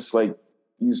just like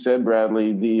you said,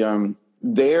 Bradley,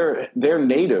 they're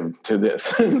native to this.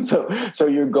 so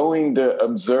you're going to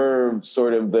observe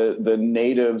sort of the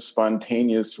native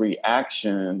spontaneous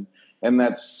reaction. And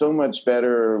that's so much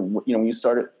better, when you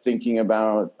start thinking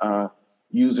about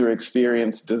user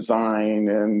experience design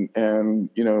and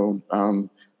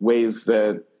ways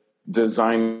that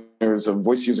designers of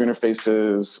voice user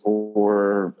interfaces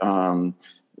or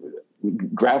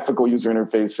graphical user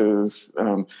interfaces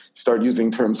start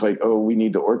using terms like, we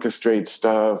need to orchestrate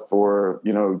stuff or,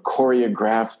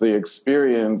 choreograph the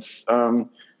experience.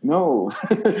 No,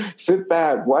 sit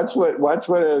back, watch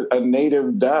what a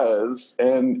native does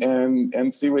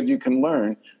and see what you can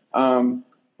learn.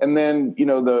 And then,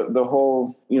 the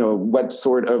whole, what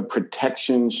sort of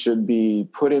protection should be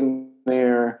put in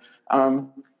there.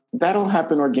 That'll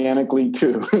happen organically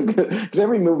too, because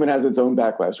every movement has its own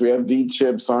backlash. We have V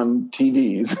chips on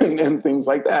TVs and things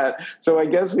like that. So I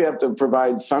guess we have to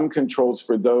provide some controls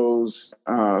for those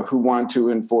who want to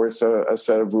enforce a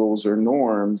set of rules or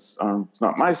norms. It's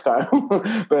not my style,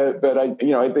 but I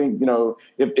think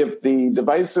if the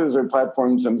devices or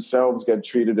platforms themselves get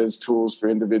treated as tools for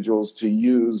individuals to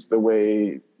use the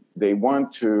way they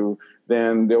want to,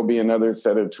 then there'll be another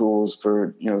set of tools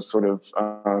for, sort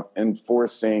of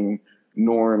enforcing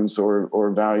norms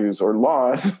or values or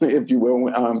laws, if you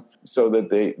will, so that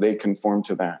they conform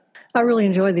to that. I really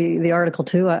enjoyed the article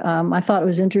too. I thought it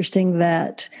was interesting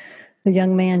that the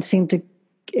young man seemed to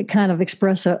kind of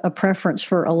express a preference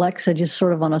for Alexa just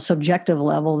sort of on a subjective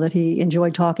level, that he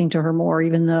enjoyed talking to her more,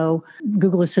 even though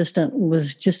Google Assistant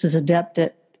was just as adept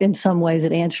in some ways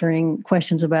at answering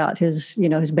questions about his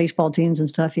baseball teams and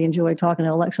stuff. He enjoyed talking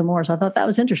to Alexa more. So I thought that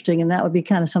was interesting, and that would be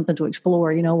kind of something to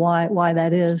explore, why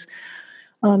that is.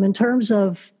 In terms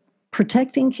of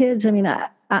protecting kids,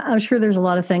 I'm sure there's a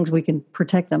lot of things we can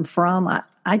protect them from.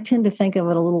 I tend to think of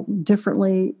it a little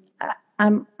differently.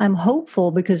 I'm hopeful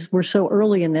because we're so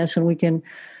early in this and we can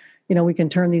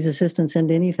turn these assistants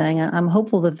into anything. I'm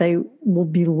hopeful that they will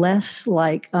be less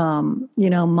like,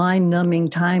 mind-numbing,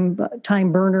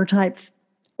 time burner type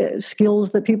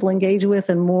skills that people engage with,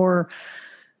 and more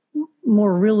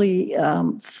really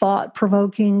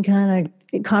thought-provoking kind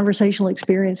of conversational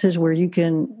experiences where you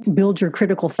can build your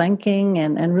critical thinking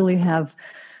and really have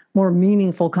more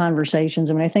meaningful conversations.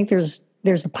 I think there's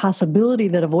the possibility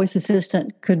that a voice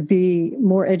assistant could be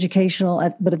more educational,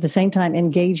 but at the same time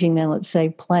engaging than, let's say,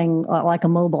 playing like a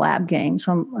mobile app game.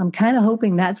 So I'm kind of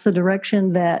hoping that's the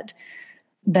direction that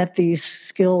these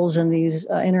skills and these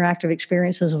interactive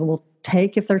experiences will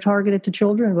take if they're targeted to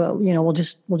children. But we'll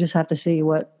just have to see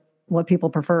what people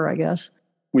prefer, I guess.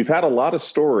 We've had a lot of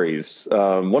stories.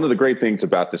 One of the great things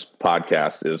about this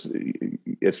podcast is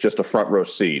it's just a front row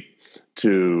seat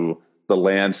to the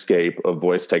landscape of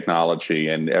voice technology.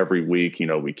 And every week,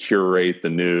 we curate the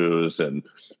news and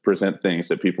present things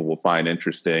that people will find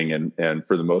interesting. And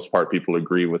for the most part, people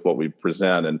agree with what we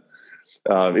present. And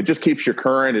it just keeps you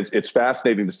current. It's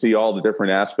fascinating to see all the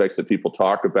different aspects that people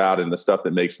talk about and the stuff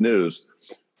that makes news.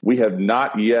 We have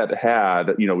not yet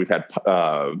had, we've had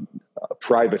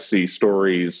privacy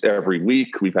stories every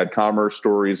week. We've had commerce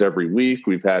stories every week.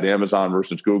 We've had Amazon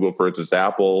versus Google versus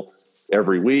Apple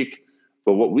every week.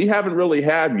 But what we haven't really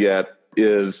had yet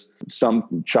is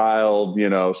some child,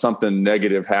 something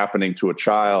negative happening to a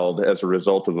child as a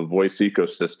result of a voice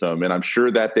ecosystem. And I'm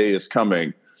sure that day is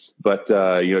coming. But,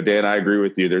 Dan, I agree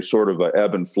with you. There's sort of an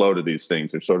ebb and flow to these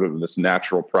things. There's sort of this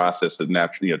natural process that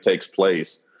naturally, takes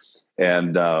place.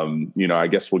 And, I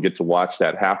guess we'll get to watch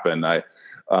that happen.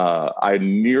 I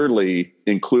nearly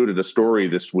included a story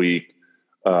this week.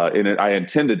 I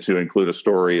intended to include a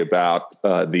story about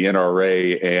the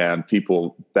NRA and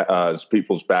people's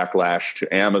backlash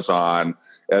to Amazon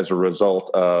as a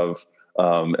result of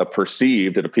a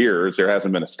perceived, it appears, there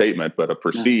hasn't been a statement, but a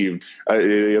perceived,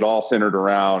 it all centered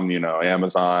around,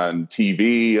 Amazon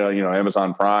TV,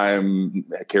 Amazon Prime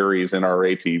carries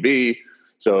NRA TV.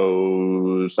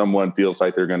 So someone feels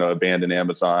like they're going to abandon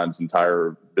Amazon's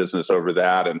entire business over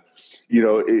that. And,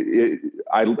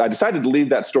 I decided to leave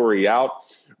that story out,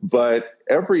 but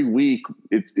every week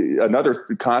another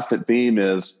constant theme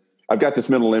is I've got this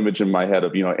mental image in my head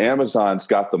of, Amazon's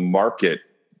got the market,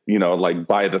 like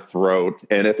by the throat.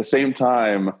 And at the same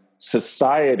time,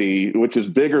 society, which is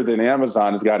bigger than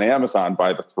Amazon, has got Amazon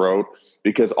by the throat,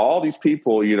 because all these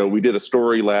people, we did a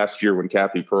story last year when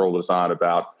Kathy Pearl was on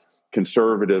about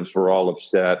conservatives were all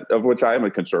upset, of which I am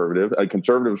a conservative.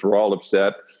 Conservatives were all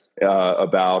upset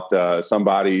about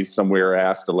somebody somewhere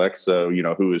asked Alexa,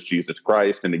 who is Jesus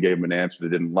Christ? And it gave them an answer they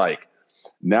didn't like.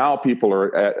 Now people are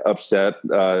upset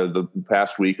the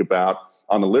past week about,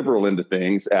 on the liberal end of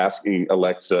things, asking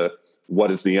Alexa,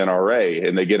 what is the NRA?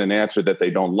 And they get an answer that they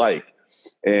don't like.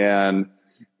 And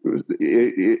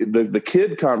the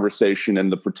kid conversation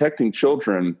and the protecting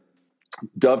children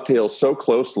dovetails so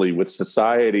closely with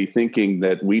society thinking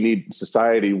that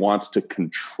society wants to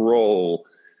control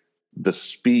the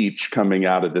speech coming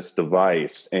out of this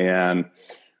device. And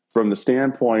from the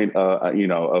standpoint,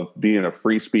 of being a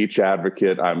free speech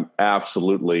advocate,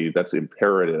 that's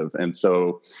imperative. And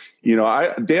so,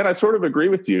 Dan, I sort of agree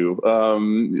with you.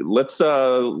 Let's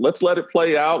let it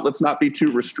play out. Let's not be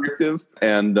too restrictive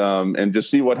and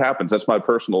just see what happens. That's my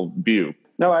personal view.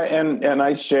 No,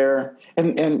 I share,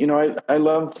 I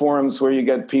love forums where you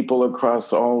get people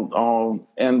across all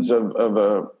ends of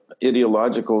a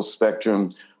ideological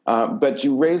spectrum. But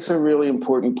you raise a really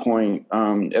important point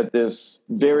at this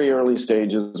very early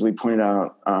stage, as we point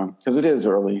out, because it is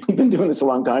early. We've been doing this a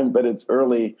long time, but it's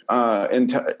early.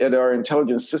 At our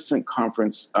Intelligent Assistant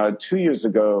Conference 2 years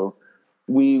ago,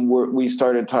 we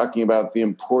started talking about the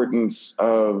importance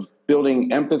of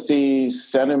building empathy,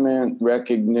 sentiment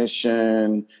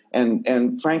recognition,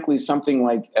 and frankly, something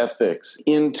like ethics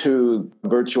into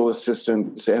virtual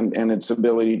assistants and its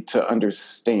ability to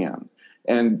understand.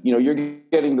 And, you're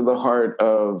getting to the heart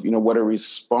of, what a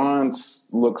response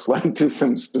looks like to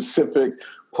some specific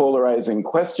polarizing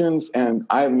questions. And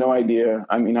I have no idea.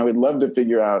 I mean, I would love to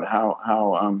figure out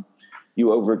how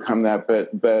you overcome that.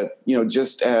 But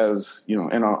just as,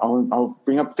 and I'll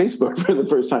bring up Facebook for the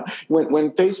first time. When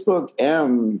Facebook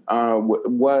M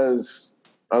was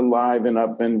alive and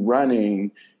up and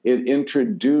running, it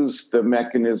introduced the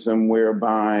mechanism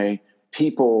whereby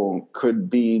people could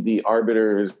be the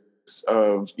arbiters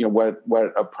of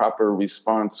what a proper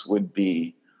response would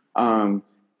be, and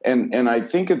I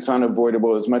think it's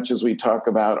unavoidable. As much as we talk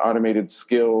about automated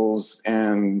skills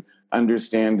and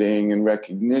understanding and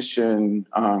recognition,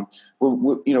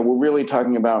 we're really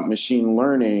talking about machine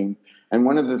learning. And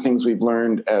one of the things we've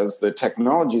learned as the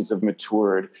technologies have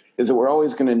matured is that we're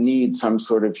always going to need some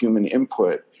sort of human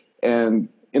input. And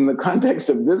in the context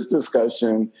of this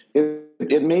discussion,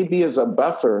 it may be as a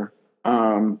buffer.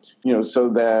 So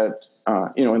that,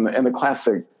 and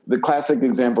the classic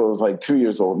example is like 2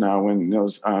 years old now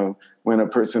when a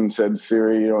person said,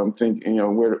 Siri, I'm thinking,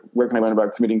 where can I learn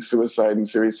about committing suicide? And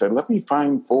Siri said, let me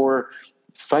find 4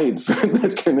 sites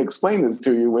that can explain this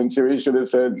to you, when Siri should have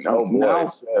said, now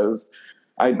says,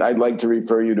 I'd like to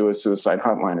refer you to a suicide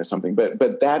hotline or something. But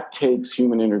that takes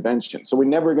human intervention. So we're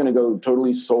never going to go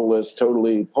totally soulless,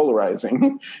 totally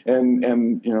polarizing.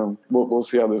 and we'll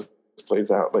see how this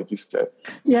plays out, like you said.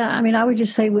 Yeah, I mean, I would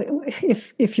just say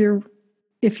if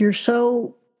you're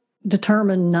so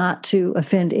determined not to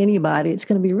offend anybody, it's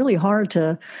going to be really hard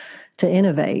to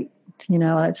innovate.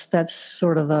 That's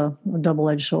sort of a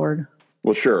double-edged sword.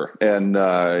 Well, sure. And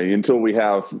until we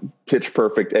have pitch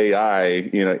perfect AI,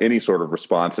 any sort of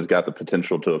response has got the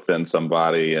potential to offend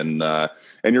somebody. And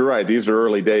you're right; these are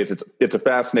early days. It's a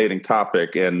fascinating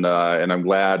topic, and I'm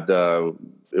glad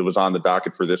it was on the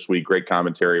docket for this week. Great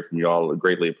commentary from you all,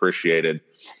 greatly appreciated.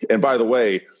 And by the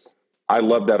way, I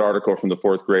love that article from the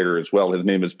 4th grader as well. His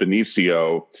name is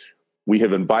Benicio. We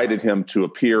have invited him to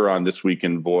appear on This Week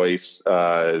in Voice.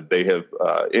 They have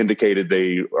indicated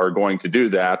they are going to do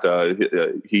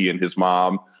that. He and his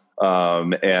mom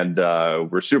And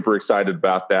we're super excited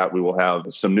about that. We will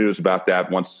have some news about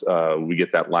that once we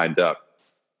get that lined up.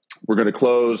 We're going to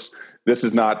close. This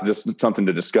is not just something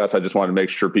to discuss. I just want to make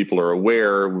sure people are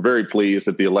aware. We're very pleased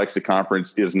that the Alexa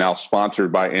conference is now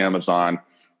sponsored by Amazon,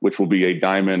 which will be a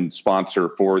diamond sponsor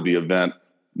for the event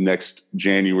next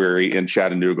January in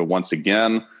Chattanooga once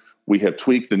again. We have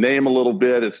tweaked the name a little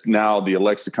bit. It's now the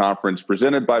Alexa conference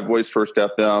presented by Voice First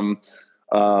FM.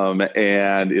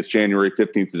 And it's January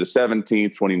 15th to the 17th,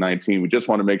 2019. We just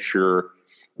want to make sure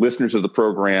listeners of the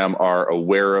program are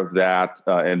aware of that,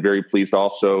 and very pleased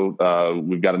also.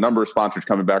 We've got a number of sponsors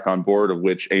coming back on board, of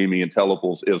which Amy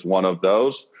Intellibles is one of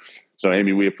those. So,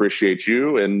 Amy, we appreciate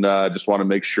you, and just want to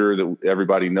make sure that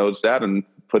everybody knows that and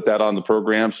put that on the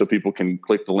program so people can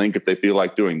click the link if they feel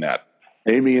like doing that.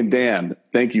 Amy and Dan,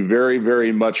 thank you very,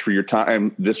 very much for your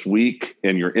time this week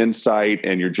and your insight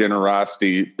and your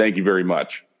generosity. Thank you very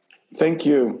much. Thank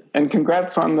you. And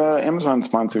congrats on the Amazon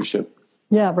sponsorship.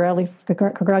 Yeah, Bradley,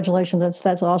 congratulations.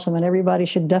 That's awesome. And everybody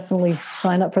should definitely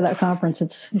sign up for that conference.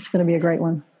 It's going to be a great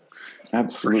one.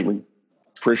 Absolutely.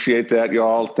 Appreciate that,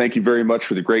 y'all. Thank you very much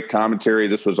for the great commentary.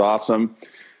 This was awesome.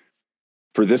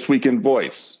 For This Week in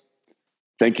Voice,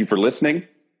 thank you for listening.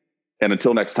 And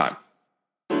until next time.